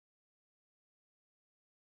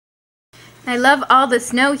I love all the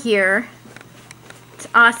snow here. It's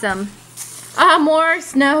awesome. Ah, more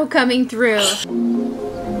snow coming through.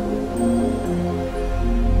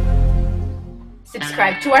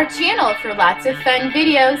 Subscribe to our channel for lots of fun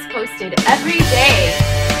videos posted every day.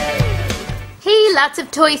 Hey, lots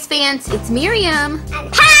of toys fans, it's Miriam.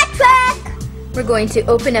 And Patrick! We're going to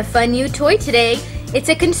open a fun new toy today. It's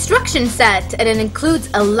a construction set and it includes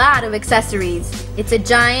a lot of accessories. It's a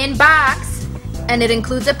giant box and it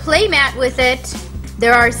includes a playmat with it.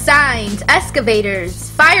 There are signs, excavators,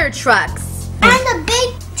 fire trucks. And a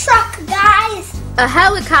big truck, guys. A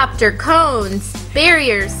helicopter, cones,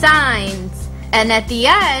 barriers, signs. And at the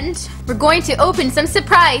end, we're going to open some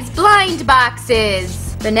surprise blind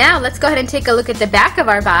boxes. But now let's go ahead and take a look at the back of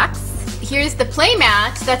our box. Here's the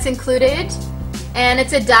playmat that's included. And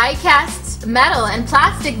it's a die-cast metal and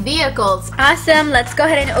plastic vehicles. Awesome, let's go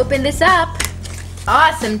ahead and open this up.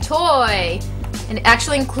 Awesome toy. And it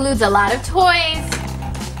actually includes a lot of toys.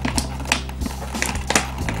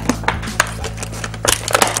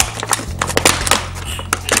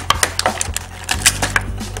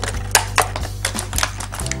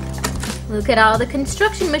 Look at all the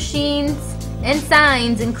construction machines and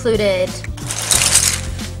signs included.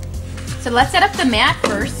 So let's set up the mat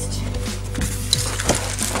first.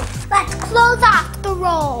 Let's close off the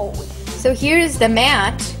road. So here's the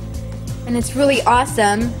mat, and it's really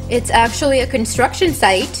awesome. It's actually a construction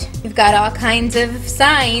site. We've got all kinds of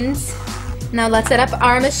signs. Now let's set up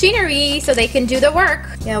our machinery so they can do the work.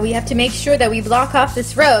 Yeah, we have to make sure that we block off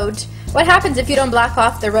this road. What happens if you don't block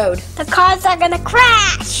off the road? The cars are gonna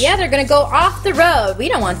crash. Yeah, they're gonna go off the road. We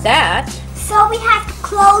don't want that. So we have to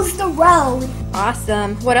close the road.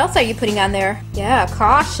 Awesome. What else are you putting on there? Yeah,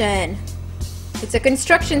 caution. It's a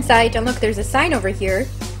construction site. And look, there's a sign over here.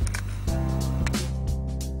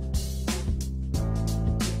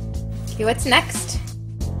 Okay, what's next?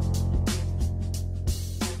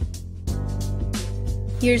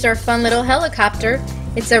 Here's our fun little helicopter.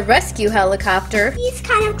 It's a rescue helicopter. These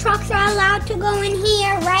kind of trucks are allowed to go in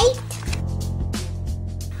here, right?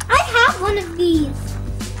 I have one of these.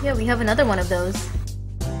 Yeah, we have another one of those.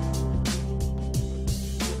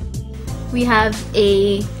 We have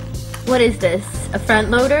a, what is this? A front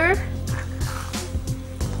loader.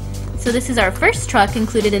 So this is our first truck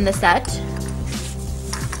included in the set.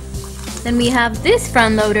 Then we have this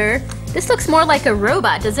front loader. This looks more like a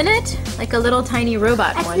robot, doesn't it? Like a little tiny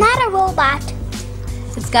robot one. It's not a robot.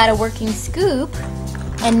 It's got a working scoop.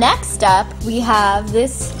 And next up, we have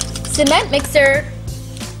this cement mixer.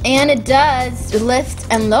 And it does lift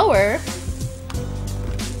and lower.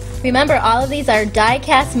 Remember, all of these are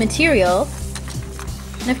die-cast material.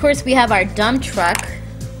 And of course, we have our dump truck.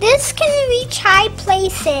 This can reach high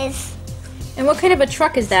places. And what kind of a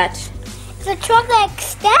truck is that? It's a truck that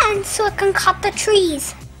extends so it can cut the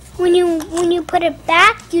trees. When you put it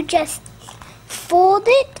back, you just fold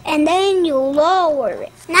it and then you lower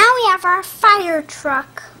it. Now we have our fire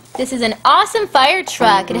truck. This is an awesome fire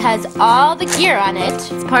truck. It has all the gear on it.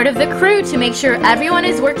 It's part of the crew to make sure everyone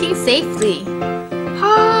is working safely.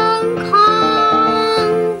 Honk,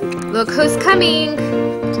 honk. Look who's coming.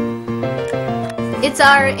 It's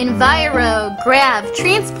our Enviro Grav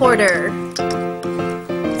Transporter.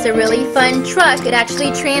 It's a really fun truck. It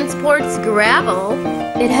actually transports gravel.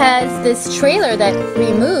 It has this trailer that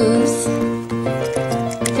removes.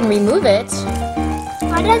 You can remove it.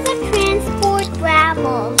 Why does it transport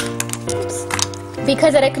gravel?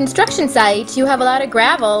 Because at a construction site, you have a lot of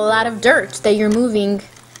gravel, a lot of dirt that you're moving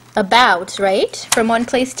about, right? From one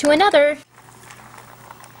place to another.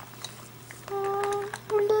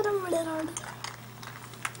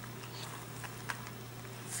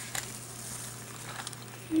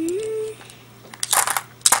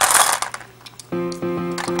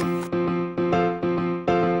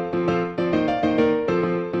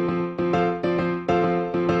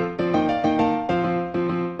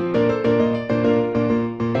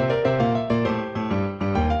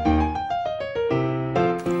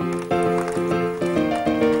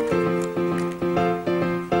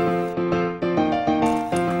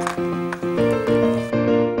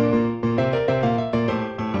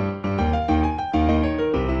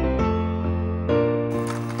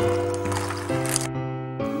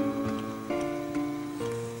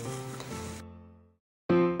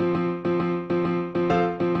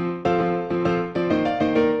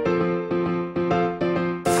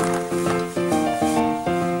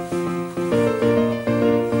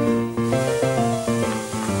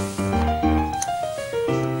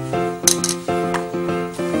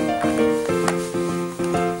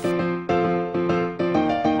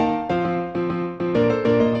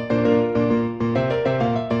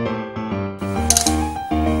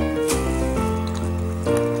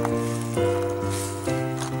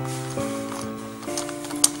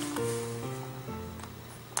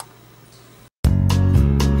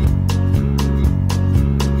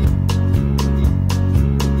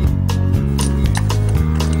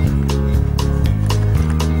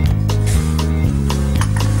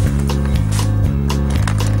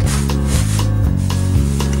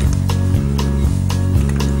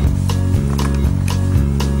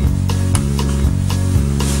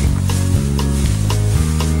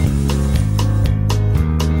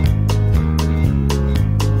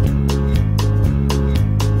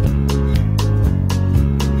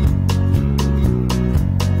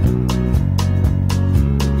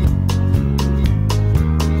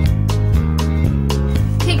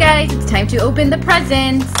 time to open the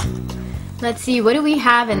presents. Let's see, what do we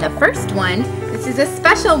have in the first one? This is a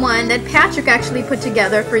special one that Patrick actually put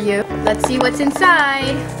together for you. Let's see what's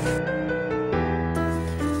inside.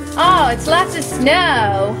 Oh, it's lots of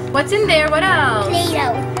snow. What's in there? What else?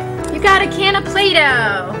 Play-Doh. You got a can of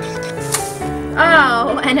Play-Doh.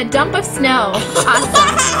 Oh, and a dump of snow.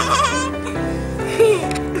 Awesome.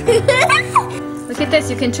 Look at this.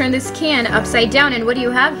 You can turn this can upside down, and what do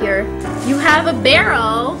you have here? You have a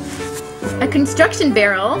barrel. A construction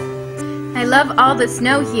barrel. I love all the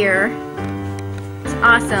snow here. It's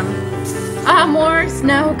awesome. Ah, more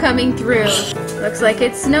snow coming through. Looks like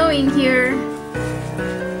it's snowing here.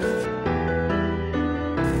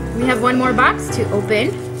 We have one more box to open.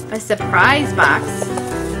 A surprise box.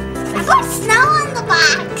 I got snow on the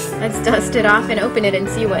box. Let's dust it off and open it and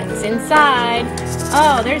see what's inside.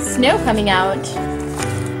 Oh, there's snow coming out.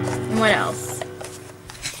 And what else?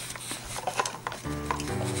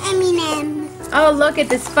 M&M. Oh, look at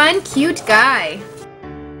this fun, cute guy.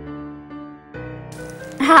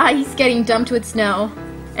 Ah, he's getting dumped with snow.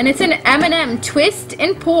 And it's an M&M twist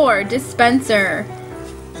and pour dispenser.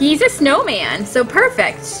 He's a snowman, so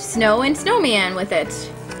perfect. Snow and snowman with it.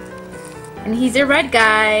 And he's a red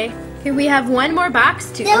guy. Here we have one more box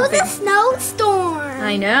to open. There was a snowstorm.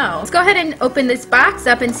 I know. Let's go ahead and open this box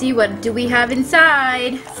up and see what do we have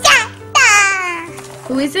inside. Santa.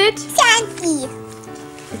 Who is it? Santy.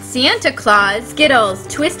 It's Santa Claus. Skittles.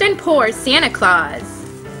 Twist and pour Santa Claus.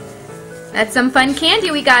 That's some fun candy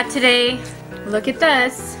we got today. Look at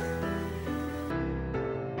this.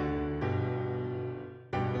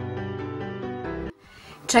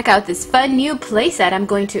 Check out this fun new playset I'm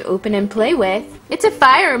going to open and play with. It's a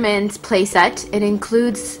fireman's playset. It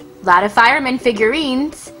includes a lot of fireman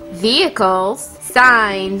figurines, vehicles,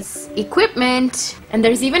 signs, equipment, and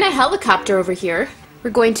there's even a helicopter over here.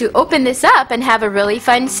 We're going to open this up and have a really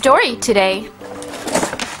fun story today.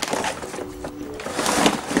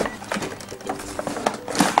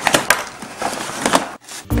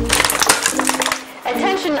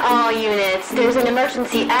 Attention all units, there's an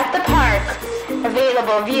emergency at the park.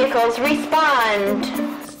 Available vehicles respond.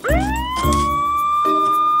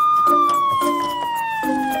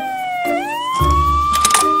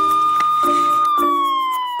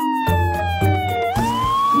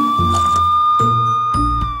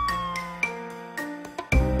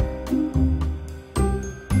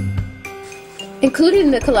 Included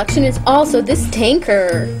in the collection is also this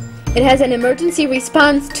tanker. It has an emergency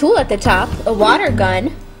response tool at the top, a water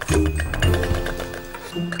gun.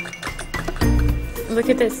 Look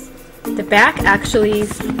at this. The back actually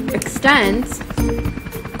extends.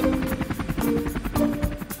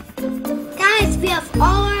 Guys, we have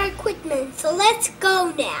all our equipment, so let's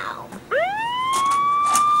go now.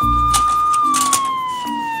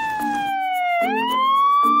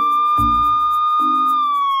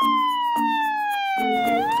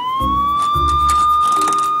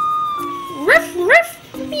 Ruff, ruff,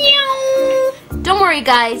 meow. Don't worry,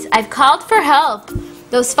 guys. I've called for help.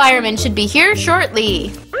 Those firemen should be here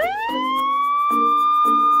shortly.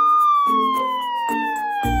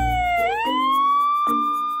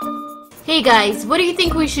 Hey guys, what do you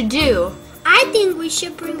think we should do? I think we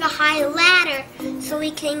should bring a high ladder so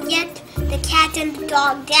we can get the cat and the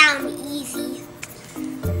dog down easy.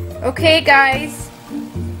 Okay guys,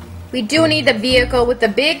 we do need the vehicle with the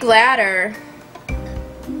big ladder.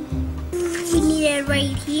 We need it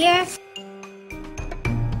right here.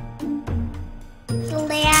 The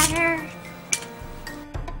ladder.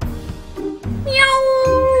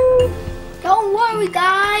 Meow! Don't worry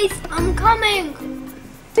guys, I'm coming.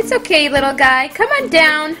 It's okay, little guy. Come on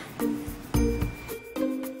down.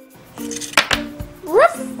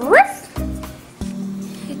 Ruff, ruff.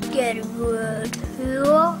 You get a good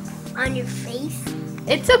feel on your face.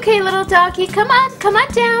 It's okay, little doggy. Come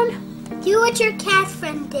on down. Do what your cat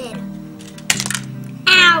friend did.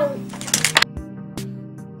 Ow!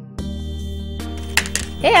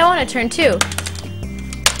 Hey, I want to turn too.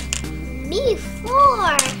 Me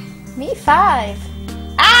 4. Me 5.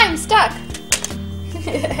 Ah, I'm stuck.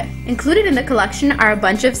 Included in the collection are a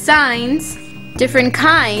bunch of signs, different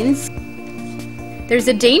kinds. There's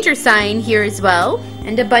a danger sign here as well,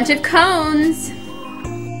 and a bunch of cones.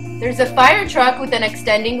 There's a fire truck with an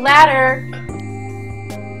extending ladder.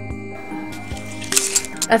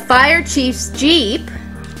 A fire chief's jeep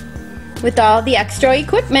with all the extra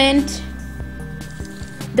equipment.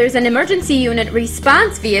 There's an emergency unit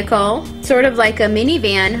response vehicle, sort of like a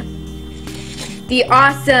minivan. The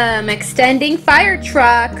awesome extending fire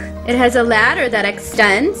truck. It has a ladder that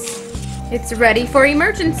extends. It's ready for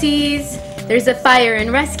emergencies. There's a fire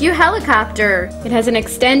and rescue helicopter. It has an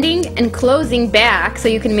extending and closing back so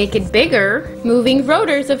you can make it bigger. Moving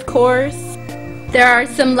rotors, of course. There are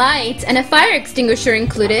some lights and a fire extinguisher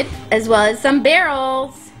included, as well as some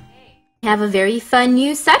barrels. I have a very fun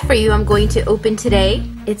new set for you I'm going to open today.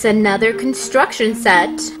 It's another construction set,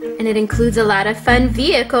 and it includes a lot of fun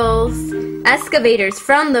vehicles, excavators,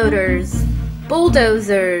 front loaders,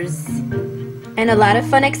 bulldozers, and a lot of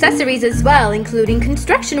fun accessories as well, including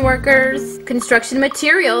construction workers, construction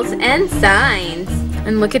materials, and signs.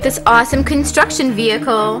 And look at this awesome construction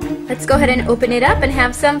vehicle. Let's go ahead and open it up and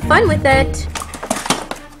have some fun with it.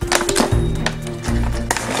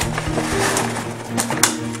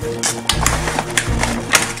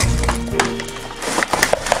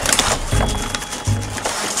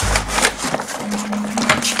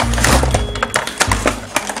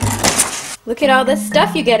 Look at all the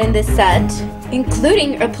stuff you get in this set,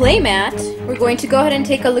 including a playmat. We're going to go ahead and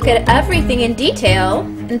take a look at everything in detail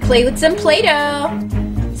and play with some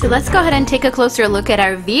Play-Doh. So let's go ahead and take a closer look at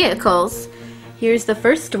our vehicles. Here's the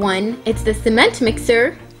first one. It's the cement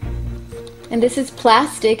mixer. And this is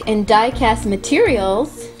plastic and die-cast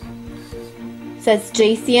materials. It says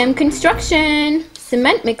JCM Construction,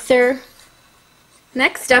 cement mixer.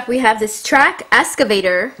 Next up we have this track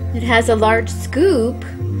excavator. It has a large scoop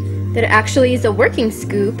that actually is a working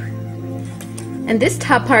scoop. And this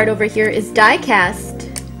top part over here is die cast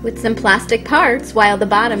with some plastic parts, while the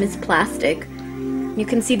bottom is plastic. You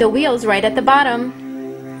can see the wheels right at the bottom.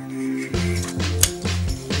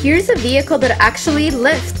 Here's a vehicle that actually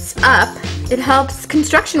lifts up. It helps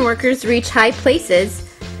construction workers reach high places.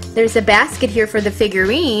 There's a basket here for the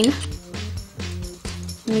figurine.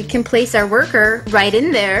 We can place our worker right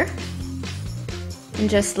in there and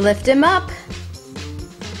just lift him up.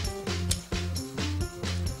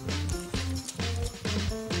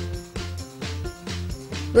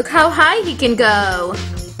 Look how high he can go.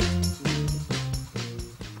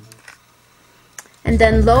 And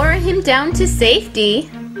then lower him down to safety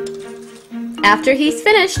after he's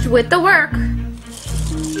finished with the work.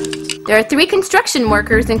 There are 3 construction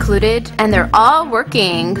workers included, and they're all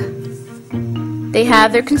working. They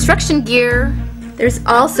have their construction gear. There's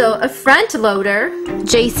also a front loader,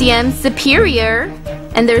 JCM Superior,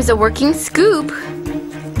 and there's a working scoop.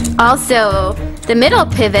 Also, the middle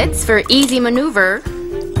pivots for easy maneuver.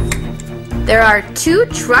 There are 2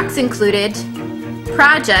 trucks included,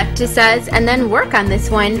 project it says, and then work on this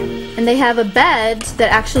one. And they have a bed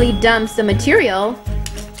that actually dumps the material,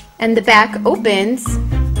 and the back opens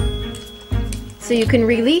so you can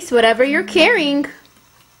release whatever you're carrying.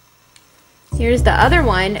 Here's the other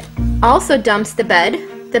one, also dumps the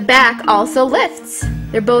bed. The back also lifts.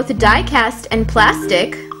 They're both die cast and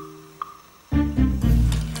plastic.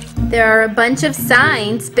 There are a bunch of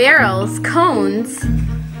signs, barrels, cones,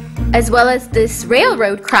 as well as this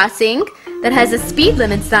railroad crossing that has a speed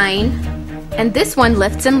limit sign. And this one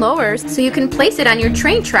lifts and lowers, so you can place it on your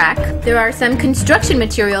train track. There are some construction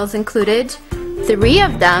materials included, 3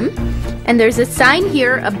 of them. And there's a sign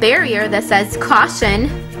here, a barrier that says caution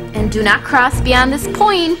and do not cross beyond this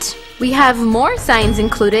point. We have more signs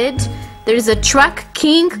included. There's a Truck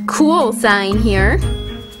King Cool sign here.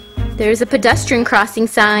 There's a pedestrian crossing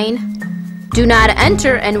sign, do not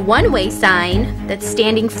enter and one-way sign that's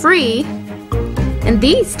standing free. And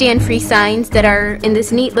these stand free signs that are in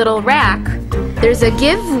this neat little rack. There's a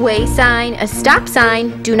give way sign, a stop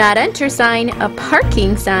sign, do not enter sign, a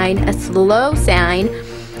parking sign, a slow sign,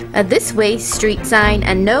 a this way street sign,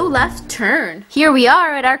 and no left turn. Here we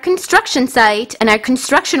are at our construction site, and our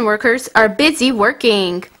construction workers are busy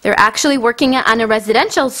working. They're actually working on a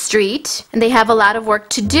residential street, and they have a lot of work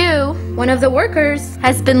to do. One of the workers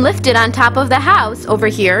has been lifted on top of the house over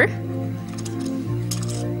here,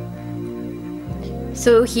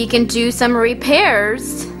 so he can do some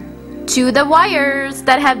repairs to the wires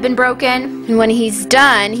that have been broken. And when he's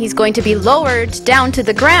done, he's going to be lowered down to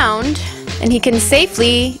the ground, and he can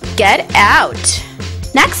safely get out.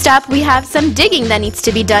 Next up, we have some digging that needs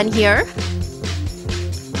to be done here.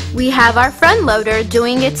 We have our front loader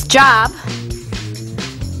doing its job,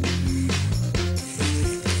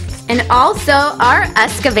 and also our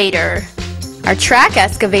excavator, our track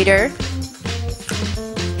excavator.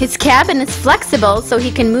 His cabin is flexible so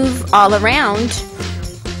he can move all around.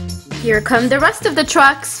 Here come the rest of the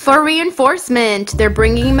trucks for reinforcement. They're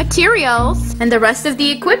bringing materials and the rest of the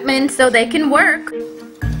equipment so they can work.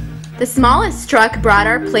 The smallest truck brought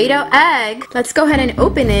our Play-Doh egg. Let's go ahead and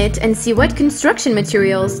open it and see what construction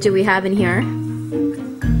materials do we have in here.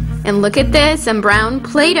 And look at this, some brown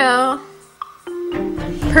Play-Doh.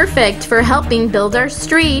 perfect for helping build our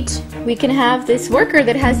street. We can have this worker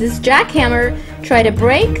that has this jackhammer try to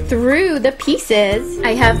break through the pieces.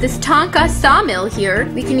 I have this Tonka sawmill here.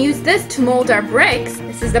 We can use this to mold our bricks.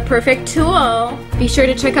 This is the perfect tool. Be sure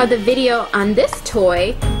to check out the video on this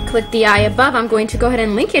toy. Click the eye above. I'm going to go ahead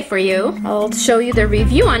and link it for you. I'll show you the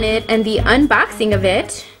review on it and the unboxing of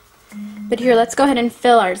it. But here, let's go ahead and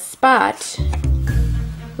fill our spot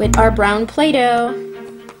with our brown Play-Doh.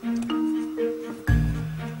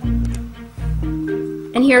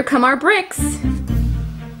 And here come our bricks.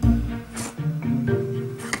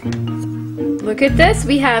 Look at this,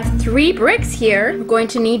 we have 3 bricks here. We're going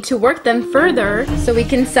to need to work them further so we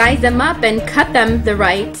can size them up and cut them the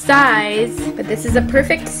right size. But this is a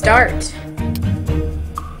perfect start.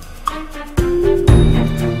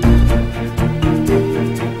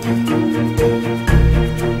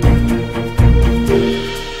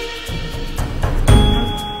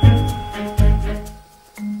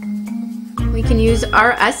 We can use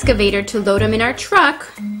our excavator to load them in our truck.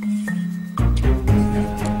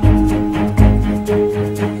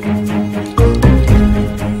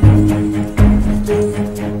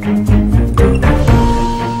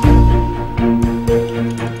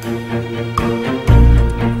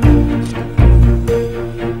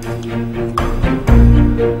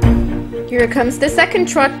 Here comes the second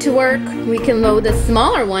truck to work. We can load the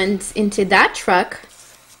smaller ones into that truck.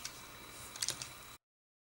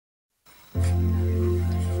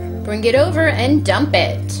 Bring it over and dump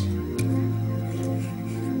it.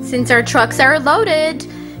 Since our trucks are loaded,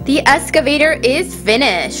 the excavator is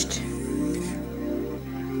finished.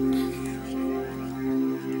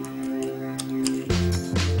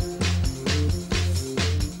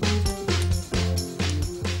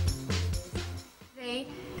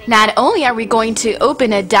 Not only are we going to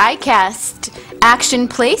open a die-cast action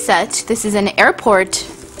playset, this is an airport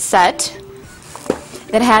set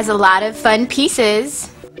that has a lot of fun pieces.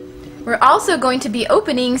 We're also going to be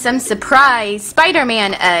opening some surprise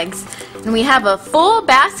Spider-Man eggs, and we have a full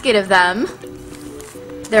basket of them.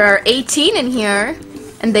 There are 18 in here,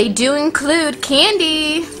 and they do include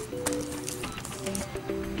candy.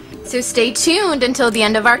 So stay tuned until the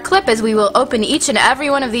end of our clip as we will open each and every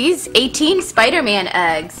one of these 18 Spider-Man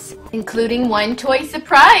eggs, including one toy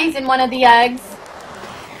surprise in one of the eggs.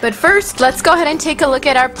 But first, let's go ahead and take a look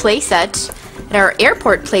at our playset, at our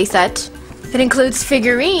airport playset. It includes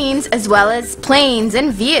figurines as well as planes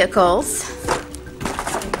and vehicles.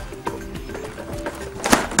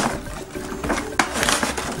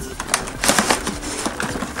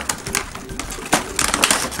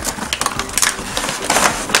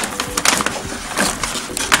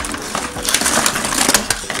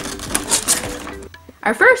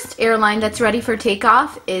 Our first airline that's ready for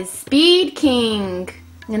takeoff is Speed King.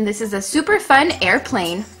 And this is a super fun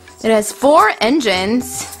airplane. It has 4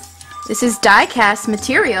 engines. This is die-cast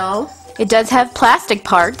material. It does have plastic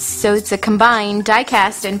parts, so it's a combined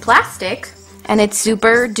die-cast and plastic. And it's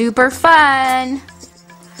super duper fun.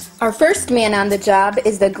 Our first man on the job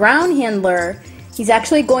is the ground handler. He's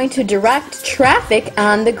actually going to direct traffic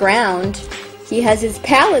on the ground. He has his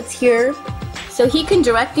pallets here, so he can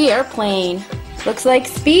direct the airplane. Looks like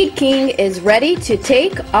Speed King is ready to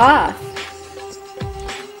take off.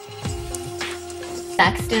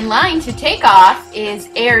 Next in line to take off is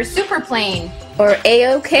Air Superplane, or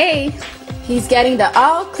AOK. He's getting the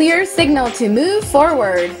all clear signal to move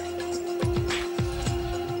forward.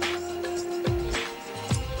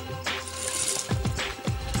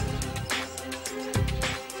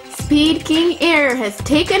 Speed King Air has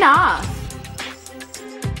taken off.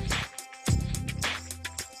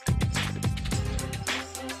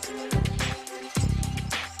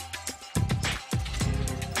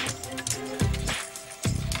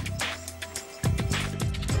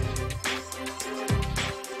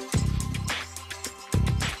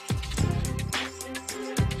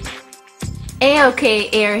 AOK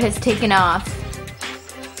Air has taken off.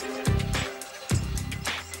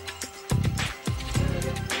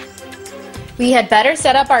 We had better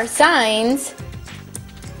set up our signs.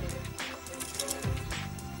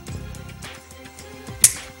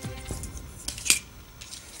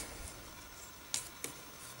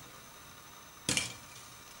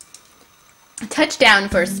 Touchdown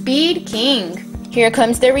for Speed King. Here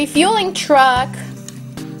comes the refueling truck.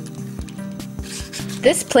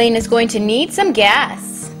 This plane is going to need some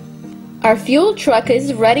gas. Our fuel truck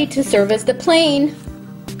is ready to service the plane.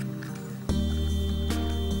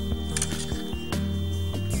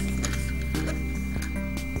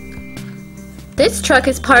 This truck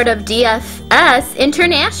is part of DFS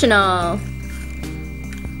International.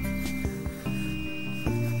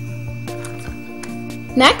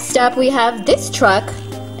 Next up, we have this truck.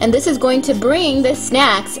 And this is going to bring the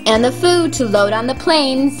snacks and the food to load on the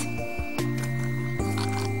planes.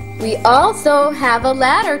 We also have a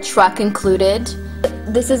ladder truck included.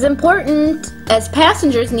 This is important as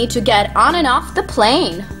passengers need to get on and off the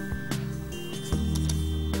plane.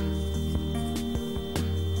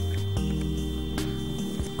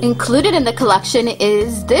 Included in the collection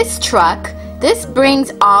is this truck. This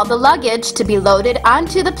brings all the luggage to be loaded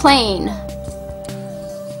onto the plane.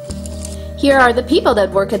 Here are the people that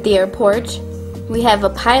work at the airport. We have a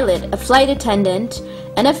pilot, a flight attendant,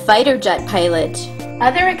 and a fighter jet pilot.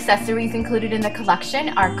 Other accessories included in the collection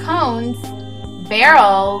are cones,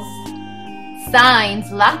 barrels,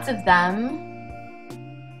 signs, lots of them,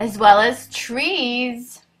 as well as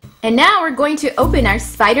trees. And now we're going to open our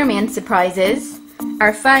Spider-Man surprises,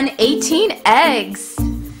 our fun 18 eggs.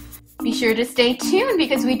 Be sure to stay tuned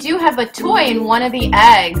because we do have a toy in one of the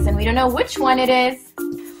eggs and we don't know which one it is.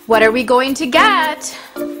 What are we going to get?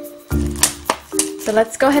 So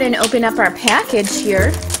let's go ahead and open up our package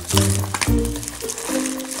here.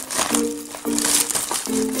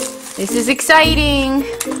 This is exciting.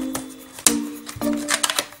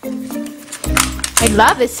 I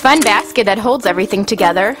love this fun basket that holds everything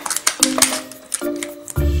together.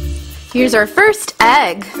 Here's our first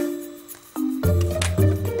egg.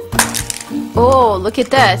 Oh, look at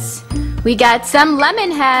this. We got some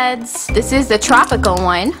lemon heads. This is the tropical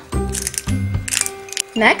one.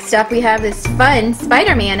 Next up, we have this fun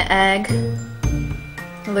Spider-Man egg.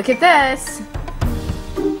 Look at this.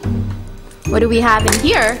 What do we have in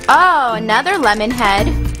here? Oh, another lemon head.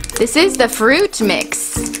 This is the fruit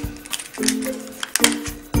mix.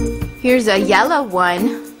 Here's a yellow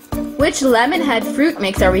one. Which lemon head fruit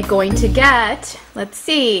mix are we going to get? Let's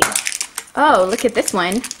see. Oh, look at this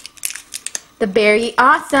one. The berry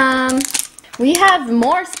awesome. We have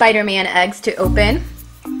more Spider-Man eggs to open.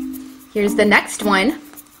 Here's the next one.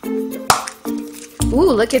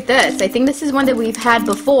 Ooh, look at this. I think this is one that we've had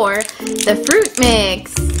before. The fruit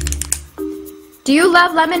mix. Do you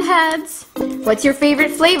love lemon heads? What's your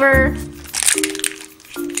favorite flavor?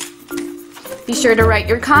 Be sure to write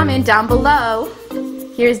your comment down below.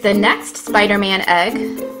 Here's the next Spider-Man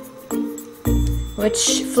egg.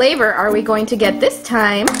 Which flavor are we going to get this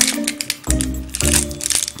time?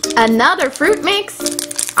 Another fruit mix.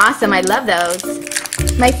 Awesome, I love those.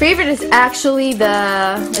 My favorite is actually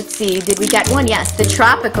the, let's see, did we get one? Yes, the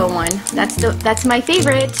tropical one. That's my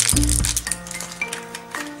favorite.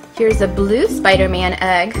 Here's a blue Spider-Man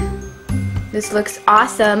egg. This looks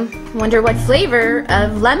awesome. Wonder what flavor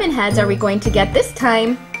of lemon heads are we going to get this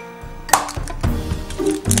time?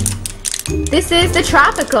 This is the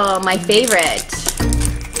tropical, my favorite.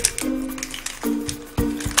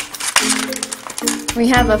 We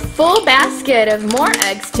have a full basket of more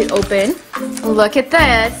eggs to open. Look at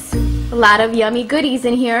this. A lot of yummy goodies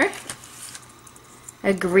in here.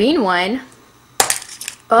 A green one.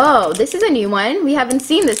 Oh, this is a new one. We haven't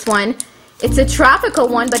seen this one. It's a tropical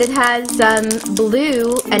one, but it has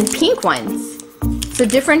blue and pink ones. So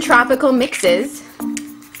different tropical mixes.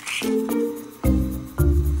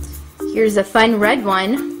 Here's a fun red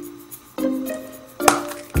one.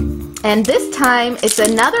 And this time it's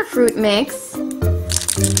another fruit mix,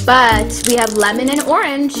 but we have lemon and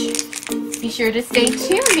orange. Be sure to stay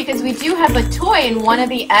tuned because we do have a toy in one of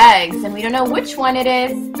the eggs and we don't know which one it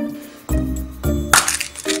is.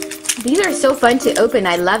 These are so fun to open,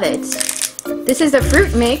 I love it. This is a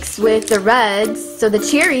fruit mix with the reds, so the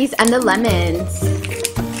cherries and the lemons.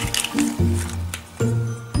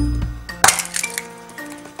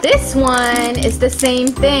 This one is the same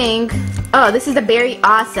thing. Oh, this is the berry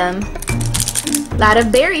awesome. A lot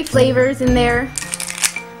of berry flavors in there.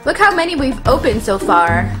 Look how many we've opened so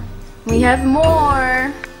far. We have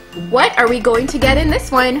more. What are we going to get in this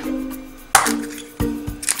one?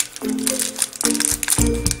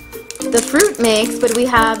 The fruit mix, but we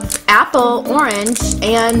have apple, orange,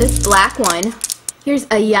 and this black one. Here's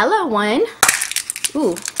a yellow one.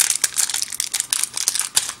 Ooh.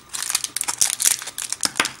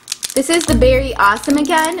 This is the berry awesome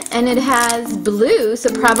again, and it has blue, so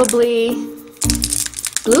probably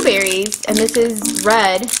blueberries, and this is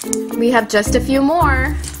red. We have just a few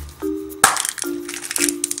more.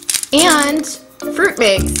 And fruit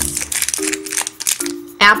mix.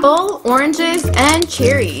 Apple, oranges, and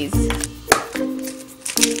cherries.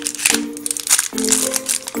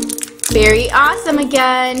 Berry awesome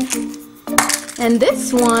again. And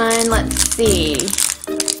this one, let's see.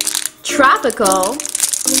 Tropical.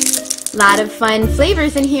 A lot of fun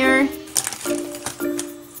flavors in here.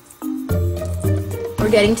 We're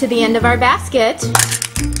getting to the end of our basket.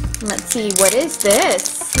 Let's see, what is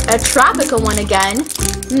this? A tropical one again.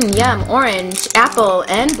 Yum, orange, apple,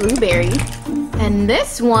 and blueberry. And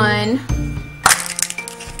this one,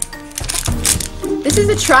 this is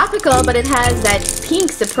a tropical, but it has that pink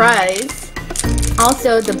surprise.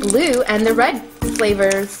 Also the blue and the red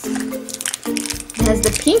flavors. It has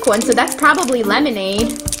the pink one, so that's probably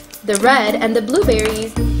lemonade. The red and the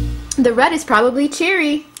blueberries. The red is probably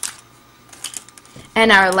cherry.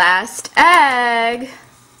 And our last egg.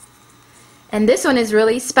 And this one is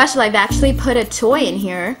really special. I've actually put a toy in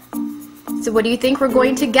here. So what do you think we're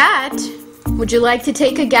going to get? Would you like to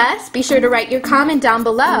take a guess? Be sure to write your comment down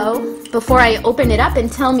below before I open it up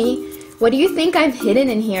and tell me, what do you think I've hidden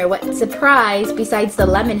in here? What surprise besides the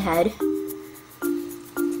lemon head?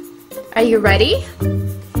 Are you ready?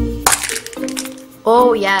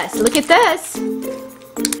 Oh yes, look at this.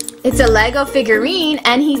 It's a Lego figurine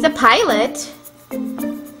and he's a pilot.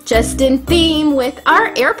 Just in theme with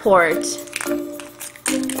our airport.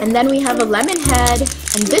 And then we have a lemon head,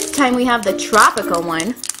 and this time we have the tropical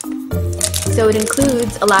one. So it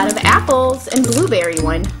includes a lot of apples and blueberry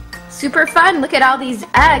one. Super fun. Look at all these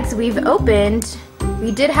eggs we've opened.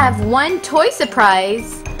 We did have one toy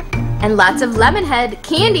surprise and lots of lemon head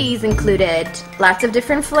candies included. Lots of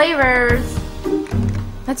different flavors.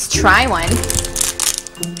 Let's try one.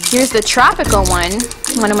 Here's the tropical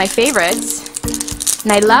one of my favorites.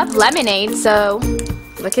 And I love lemonade, so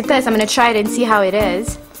look at this. I'm going to try it and see how it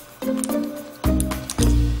is.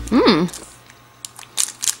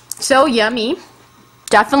 So yummy.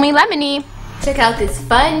 Definitely lemony. Check out this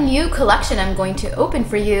fun new collection I'm going to open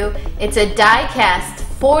for you. It's a die-cast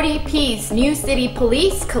 40-piece New City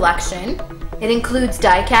Police collection. It includes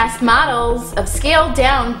die-cast models of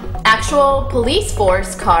scaled-down actual police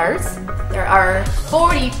force cars. There are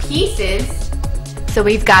 40 pieces, so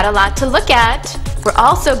we've got a lot to look at. We're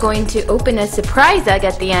also going to open a surprise egg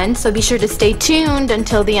at the end, so be sure to stay tuned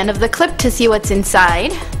until the end of the clip to see what's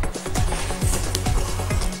inside.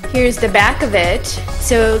 Here's the back of it.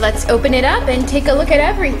 So let's open it up and take a look at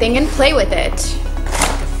everything and play with it.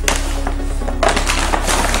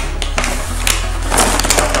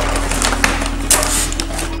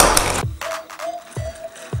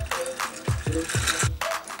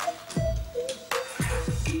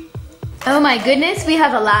 Oh my goodness, we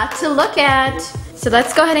have a lot to look at. So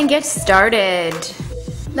let's go ahead and get started.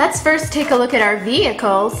 Let's first take a look at our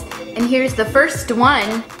vehicles. And here's the first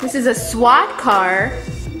one. This is a SWAT car.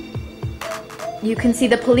 You can see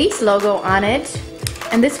the police logo on it.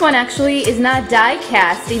 And this one actually is not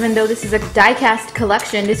die-cast, even though this is a die-cast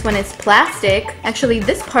collection. This one is plastic. Actually,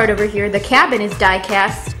 this part over here, the cabin is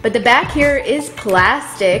die-cast, but the back here is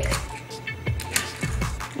plastic.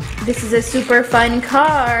 This is a super fun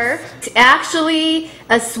car. It's actually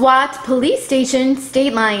a SWAT police station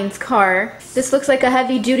state lines car. This looks like a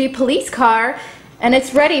heavy-duty police car, and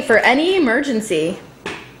it's ready for any emergency.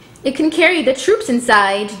 It can carry the troops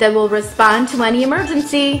inside that will respond to any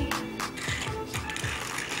emergency.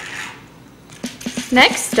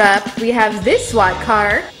 Next up, we have this SWAT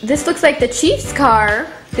car. This looks like the chief's car.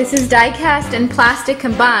 This is die-cast and plastic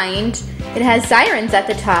combined. It has sirens at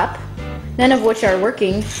the top, none of which are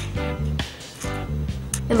working.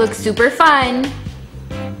 It looks super fun.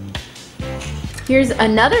 Here's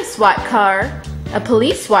another SWAT car, a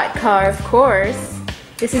police SWAT car, of course.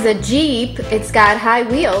 This is a Jeep. It's got high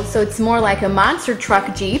wheels, so it's more like a monster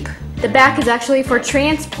truck Jeep. The back is actually for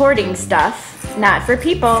transporting stuff, not for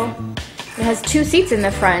people. It has 2 seats in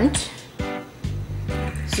the front.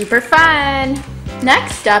 Super fun.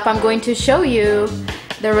 Next up, I'm going to show you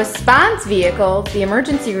the response vehicles, the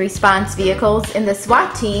emergency response vehicles in the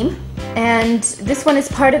SWAT team. And this one is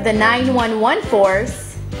part of the 911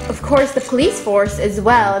 force. Of course, the police force as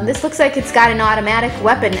well. And this looks like it's got an automatic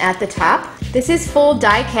weapon at the top. This is full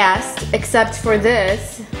die-cast, except for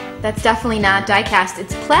this. That's definitely not die-cast.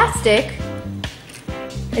 It's plastic.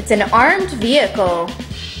 It's an armed vehicle.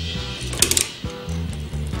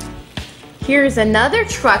 Here's another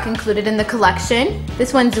truck included in the collection.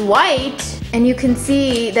 This one's white, and you can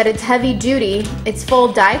see that it's heavy duty. It's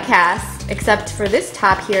full die-cast, except for this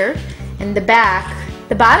top here and the back.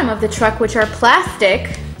 The bottom of the truck, which are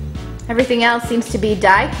plastic. Everything else seems to be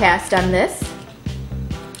die-cast on this.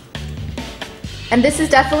 And this is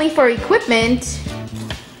definitely for equipment.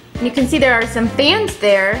 And you can see there are some fans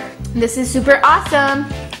there. This is super awesome.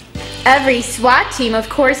 Every SWAT team, of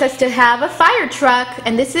course, has to have a fire truck,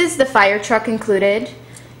 and this is the fire truck included.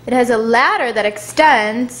 It has a ladder that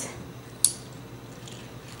extends.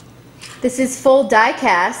 This is full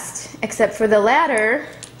die-cast, except for the ladder.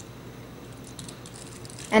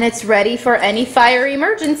 And it's ready for any fire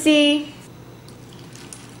emergency.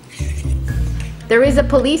 There is a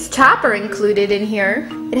police chopper included in here.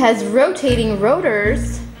 It has rotating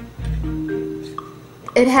rotors.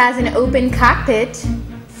 It has an open cockpit,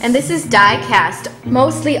 and this is die cast.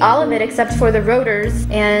 Mostly all of it except for the rotors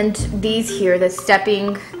and these here, the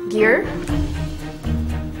stepping gear.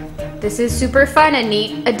 This is super fun, a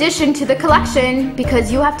neat addition to the collection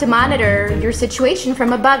because you have to monitor your situation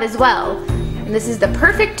from above as well. And this is the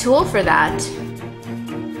perfect tool for that.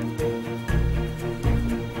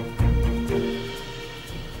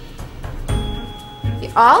 We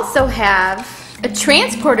also have a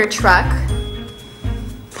transporter truck,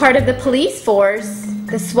 part of the police force,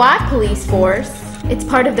 the SWAT police force. It's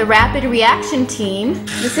part of the rapid reaction team.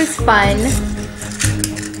 This is fun.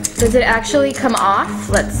 Does it actually come off?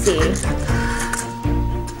 Let's see.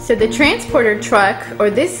 So the transporter truck, or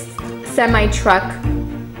this semi-truck,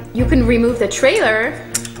 you can remove the trailer.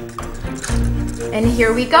 And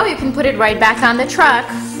here we go. You can put it right back on the truck.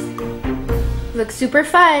 Looks super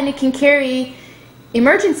fun. It can carry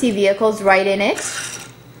emergency vehicles right in it,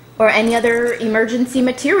 or any other emergency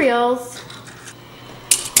materials.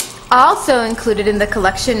 Also included in the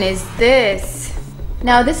collection is this.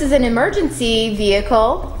 Now this is an emergency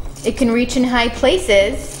vehicle. It can reach in high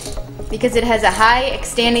places because it has a high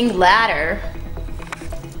extending ladder.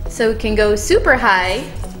 So it can go super high.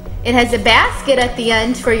 It has a basket at the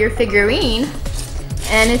end for your figurine.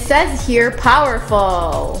 And it says here,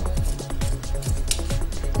 powerful.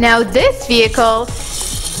 Now this vehicle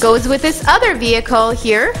goes with this other vehicle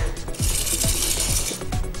here.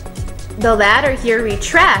 The ladder here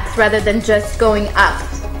retracts rather than just going up.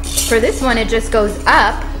 For this one it just goes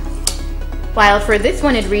up, while for this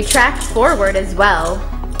one it retracts forward as well.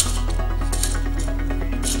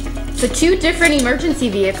 So two different emergency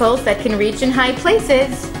vehicles that can reach in high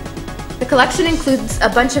places. The collection includes a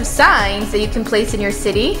bunch of signs that you can place in your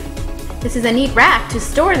city. This is a neat rack to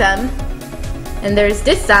store them. And there's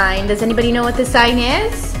this sign. Does anybody know what this sign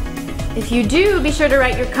is? If you do, be sure to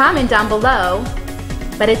write your comment down below.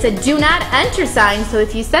 But it's a do not enter sign, so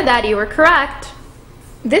if you said that, you were correct.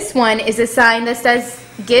 This one is a sign that says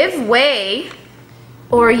give way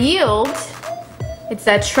or yield. It's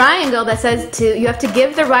that triangle that says you have to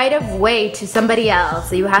give the right of way to somebody else.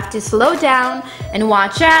 So you have to slow down and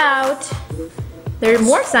watch out. There are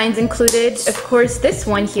more signs included. Of course, this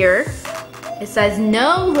one here. It says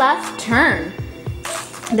no left turn.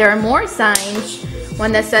 There are more signs.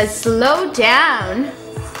 One that says slow down.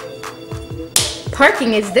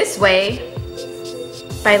 Parking is this way.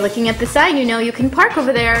 By looking at the sign, you know you can park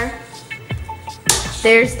over there.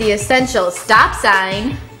 There's the essential stop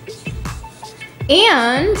sign.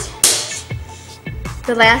 And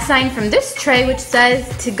the last sign from this tray, which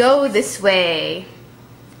says to go this way.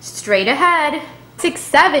 Straight ahead. 6,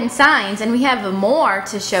 7 signs, and we have more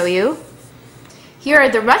to show you. Here are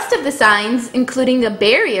the rest of the signs, including a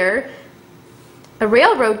barrier, a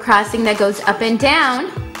railroad crossing that goes up and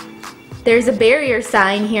down. There's a barrier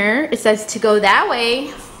sign here. It says to go that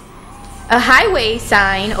way. A highway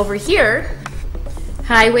sign over here.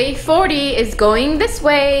 Highway 40 is going this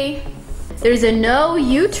way. There's a no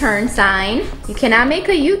U-turn sign. You cannot make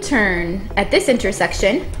a U-turn at this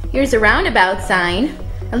intersection. Here's a roundabout sign.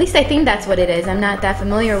 At least I think that's what it is. I'm not that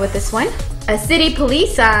familiar with this one. A city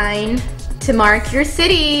police sign to mark your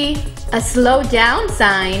city. A slow down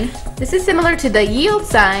sign. This is similar to the yield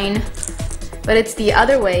sign, but it's the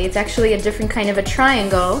other way. It's actually a different kind of a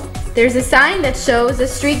triangle. There's a sign that shows a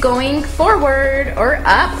street going forward or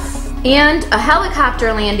up, and a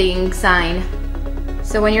helicopter landing sign.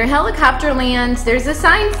 So when your helicopter lands, there's a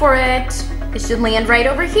sign for it. It should land right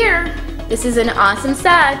over here. This is an awesome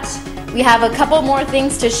set. We have a couple more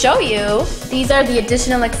things to show you. These are the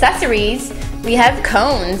additional accessories. We have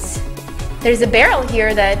cones. There's a barrel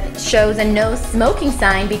here that shows a no smoking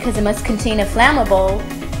sign because it must contain a flammable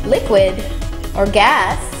liquid or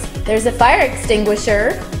gas. There's a fire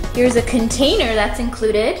extinguisher. Here's a container that's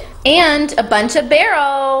included, and a bunch of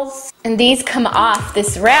barrels. And these come off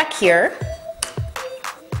this rack here.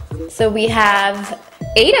 So we have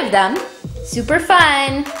 8 of them. Super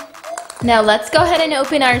fun. Now let's go ahead and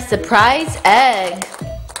open our surprise egg.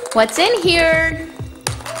 What's in here?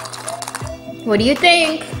 What do you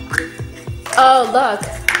think? Oh,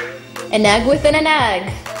 look. An egg within an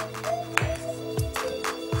egg.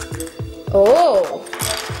 Oh.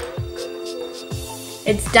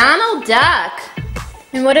 It's Donald Duck.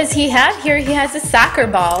 And what does he have here? He has a soccer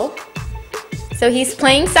ball. So he's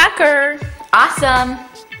playing soccer. Awesome.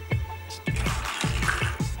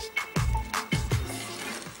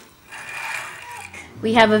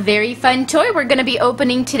 We have a very fun toy we're going to be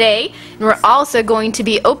opening today. And we're also going to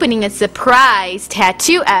be opening a surprise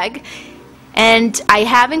tattoo egg. And I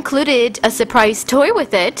have included a surprise toy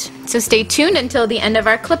with it. So stay tuned until the end of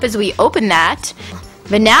our clip as we open that.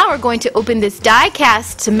 But now we're going to open this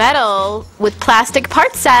die-cast metal with plastic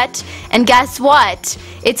part set, and guess what?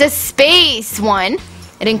 It's a space one.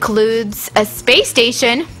 It includes a space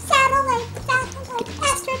station. Satellite,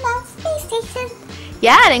 astronaut, space station.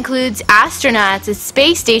 Yeah, it includes astronauts, a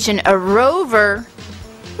space station, a rover.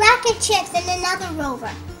 Rocket ships and another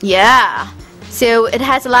rover. Yeah. So it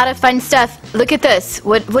has a lot of fun stuff. Look at this.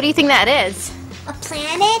 What do you think that is? A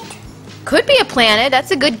planet? Could be a planet.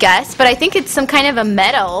 That's a good guess, but I think it's some kind of a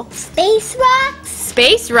metal. Space rocks?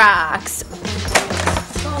 Space rocks.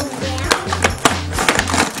 Fall down.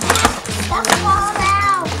 Stuff fall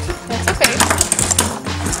out. That's okay.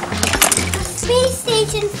 The space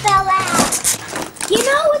station fell out. You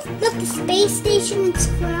know what? Look, the space station is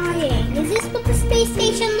flying. Is this what the space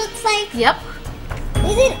station looks like? Yep.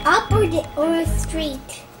 Is it up or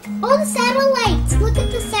straight? Oh, the satellites. Look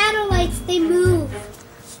at the satellites. They move.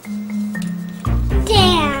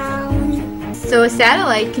 Down. So a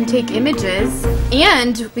satellite can take images,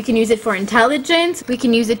 and we can use it for intelligence. We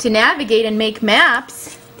can use it to navigate and make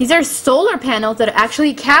maps. These are solar panels that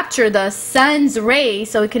actually capture the sun's rays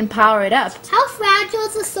so it can power it up. How fragile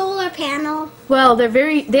is a solar panel? Well,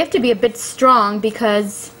 they have to be a bit strong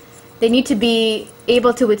because they need to be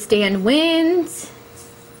able to withstand winds,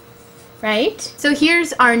 right? So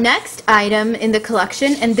here's our next item in the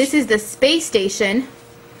collection, and this is the space station.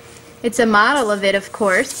 It's a model of it, of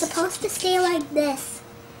course. It's supposed to stay like this.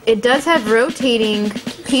 It does have rotating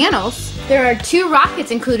panels. There are 2 rockets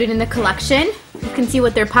included in the collection. You can see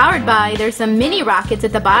what they're powered by. There's some mini rockets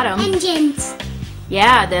at the bottom. Engines.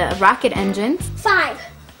 Yeah, the rocket engines. 5,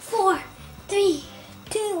 4, 3,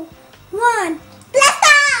 2, 1. Blast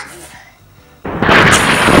off!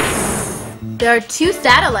 There are 2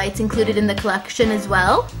 satellites included in the collection as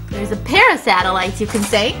well. There's a pair of satellites, you can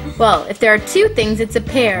say. Well, if there are 2 things, it's a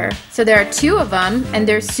pair. So there are 2 of them, and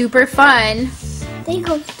they're super fun. There you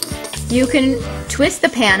go. You can twist the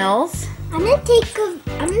panels. I'm gonna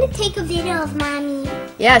take a video of Mommy.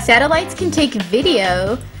 Yeah, satellites can take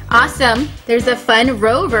video. Awesome. There's a fun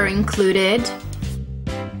rover included.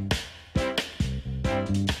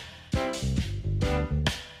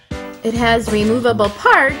 It has removable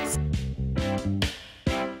parts.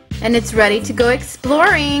 And it's ready to go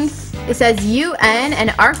exploring. It says UN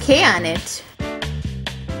and RK on it.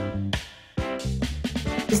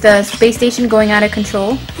 Is the space station going out of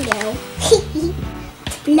control? No.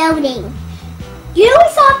 Exploding. You know, we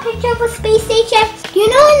saw a picture of a space station. You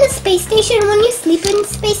know, in the space station, when you sleep in the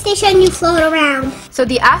space station, you float around. So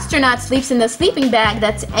the astronaut sleeps in the sleeping bag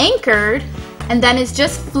that's anchored and then is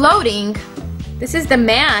just floating. This is the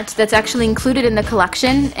mat that's actually included in the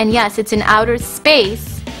collection. And yes, it's in outer space.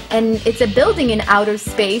 And it's a building in outer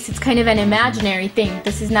space. It's kind of an imaginary thing.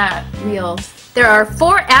 This is not real. There are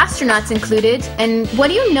 4 astronauts included. And what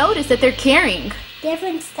do you notice that they're carrying?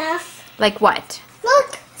 Different stuff. Like what?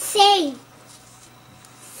 Look, same.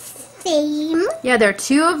 Same. Yeah, there are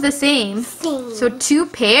 2 of the same. Same. So 2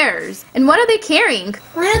 pairs. And what are they carrying?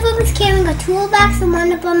 One of them is carrying a toolbox and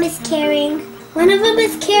one of them is carrying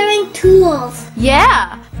tools.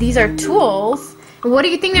 Yeah, these are tools. What do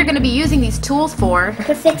you think they're going to be using these tools for?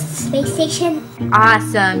 To fix the space station.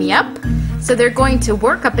 Awesome, yep. So they're going to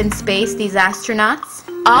work up in space, these astronauts.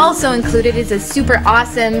 Also included is a super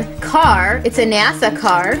awesome car. It's a NASA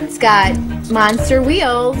car. It's got monster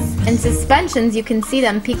wheels and suspensions. You can see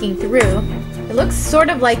them peeking through. It looks sort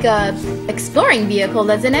of like a exploring vehicle,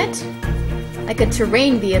 doesn't it? Like a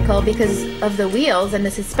terrain vehicle because of the wheels and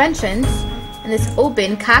the suspensions and this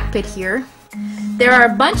open cockpit here. There are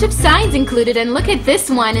a bunch of signs included, and look at this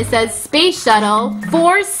one. It says Space Shuttle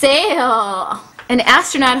for sale. An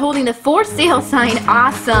astronaut holding the for sale sign.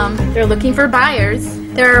 Awesome. They're looking for buyers.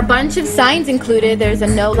 There are a bunch of signs included. There's a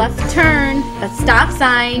no left turn, a stop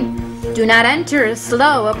sign, do not enter,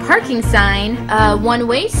 slow, a parking sign, a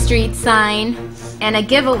one-way street sign, and a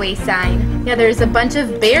giveaway sign. Yeah, there's a bunch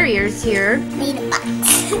of barriers here. Need a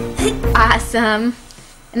box. Awesome.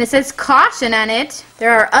 And it says caution on it.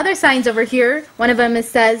 There are other signs over here. One of them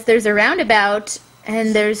says there's a roundabout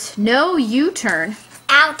and there's no U-turn.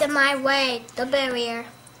 Out of my way, the barrier.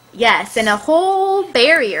 Yes, and a whole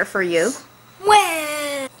barrier for you.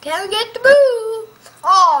 Wah! Can't get the boo.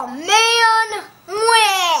 Oh man!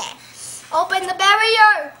 Wah! Open the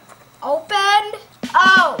barrier. Open.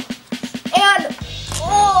 Oh. And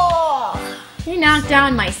oh. You knocked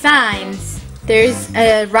down my signs. There's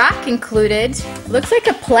a rock included. Looks like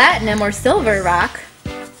a platinum or silver rock.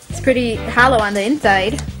 It's pretty hollow on the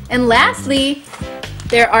inside. And lastly,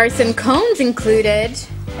 there are some cones included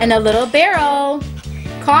and a little barrel.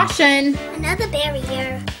 Caution. Another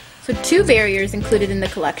barrier. So 2 barriers included in the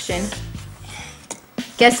collection.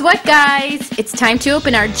 Guess what, guys? It's time to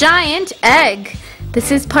open our giant egg.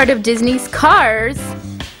 This is part of Disney's Cars,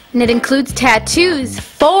 and it includes tattoos,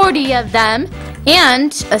 40 of them,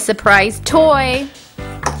 and a surprise toy.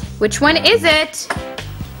 Which one is it?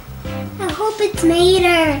 I hope it's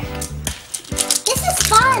Mater. This is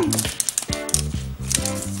fun.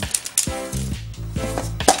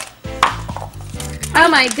 Oh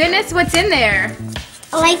my goodness, what's in there?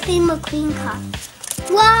 A Lightning McQueen car.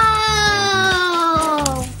 Whoa!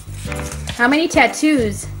 How many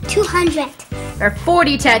tattoos? 200. Or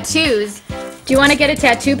 40 tattoos. Do you want to get a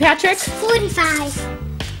tattoo, Patrick?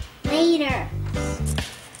 45. Later.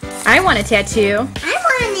 I want a tattoo.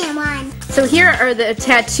 I want one. So here are the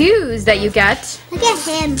tattoos that you get. Look at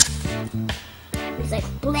him. He's like,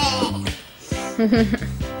 bleh.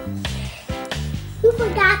 Who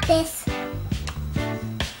forgot this?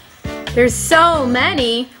 There's so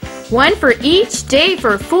many. One for each day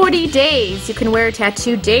for 40 days. You can wear a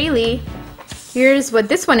tattoo daily. Here's what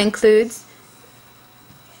this one includes.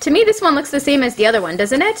 To me, this one looks the same as the other one,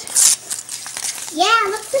 doesn't it? Yeah, it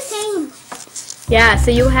looks the same. Yeah,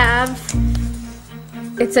 so you have,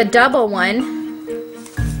 it's a double one.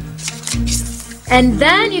 And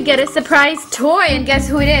then you get a surprise toy, and guess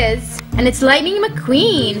who it is? And it's Lightning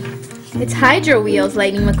McQueen. It's Hydro Wheels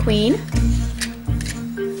Lightning McQueen.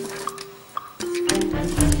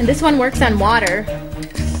 And this one works on water.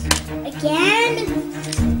 Again?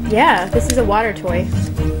 Yeah, this is a water toy.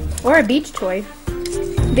 Or a beach toy.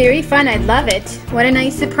 Very fun, I love it. What a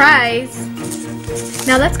nice surprise.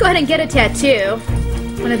 Now let's go ahead and get a tattoo.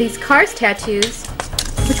 One of these Cars tattoos.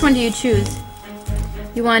 Which one do you choose?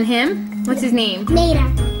 You want him? What's his name? Mater.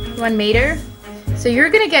 You want Mater? So you're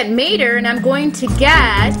gonna get Mater, and I'm going to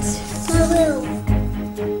get... Maru.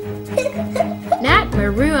 Not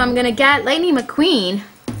Maru, I'm gonna get Lightning McQueen.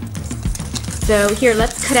 So here,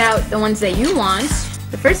 let's cut out the ones that you want.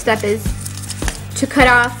 The first step is to cut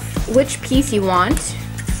off which piece you want.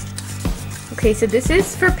 Okay, so this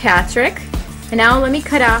is for Patrick. And now let me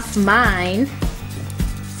cut off mine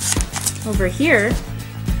over here.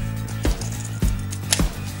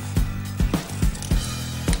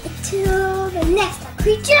 To the next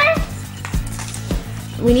creature.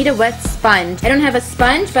 We need a wet sponge. I don't have a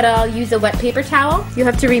sponge, but I'll use a wet paper towel. You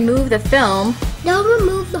have to remove the film. Don't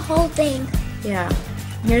remove the whole thing. Yeah.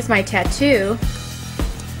 Here's my tattoo.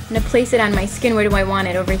 I'm gonna place it on my skin. Where do I want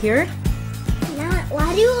it? Over here?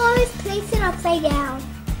 Why do you always place it upside down?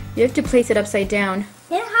 You have to place it upside down.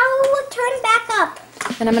 Then how will it turn back up?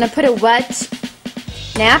 And I'm gonna put a wet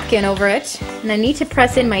napkin over it. And I need to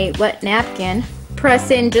press in my wet napkin.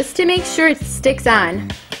 Press in just to make sure it sticks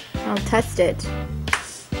on. I'll test it.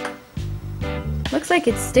 Looks like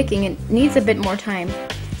it's sticking. It needs a bit more time.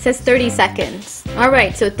 It says 30 seconds.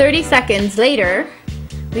 Alright, so 30 seconds later,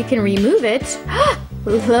 we can remove it.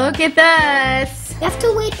 Look at this! You have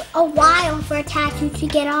to wait a while for a tattoo to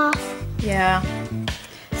get off. Yeah.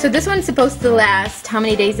 So this one's supposed to last, how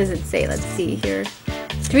many days does it say? Let's see here.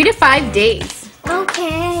 3 to 5 days.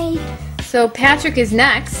 Okay. So Patrick is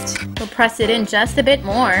next. We'll press it in just a bit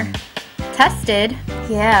more. Tested.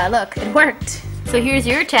 Yeah, look, it worked. So here's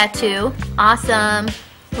your tattoo. Awesome.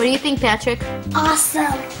 What do you think, Patrick?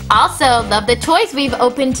 Awesome. Also, love the toys we've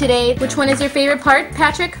opened today. Which one is your favorite part,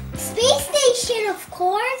 Patrick? Space station, of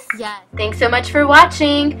course. Yeah. Thanks so much for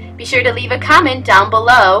watching. Be sure to leave a comment down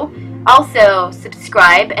below. Also,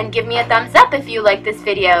 subscribe and give me a thumbs up if you like this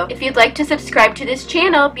video. If you'd like to subscribe to this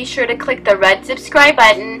channel, be sure to click the red subscribe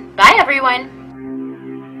button. Bye, everyone.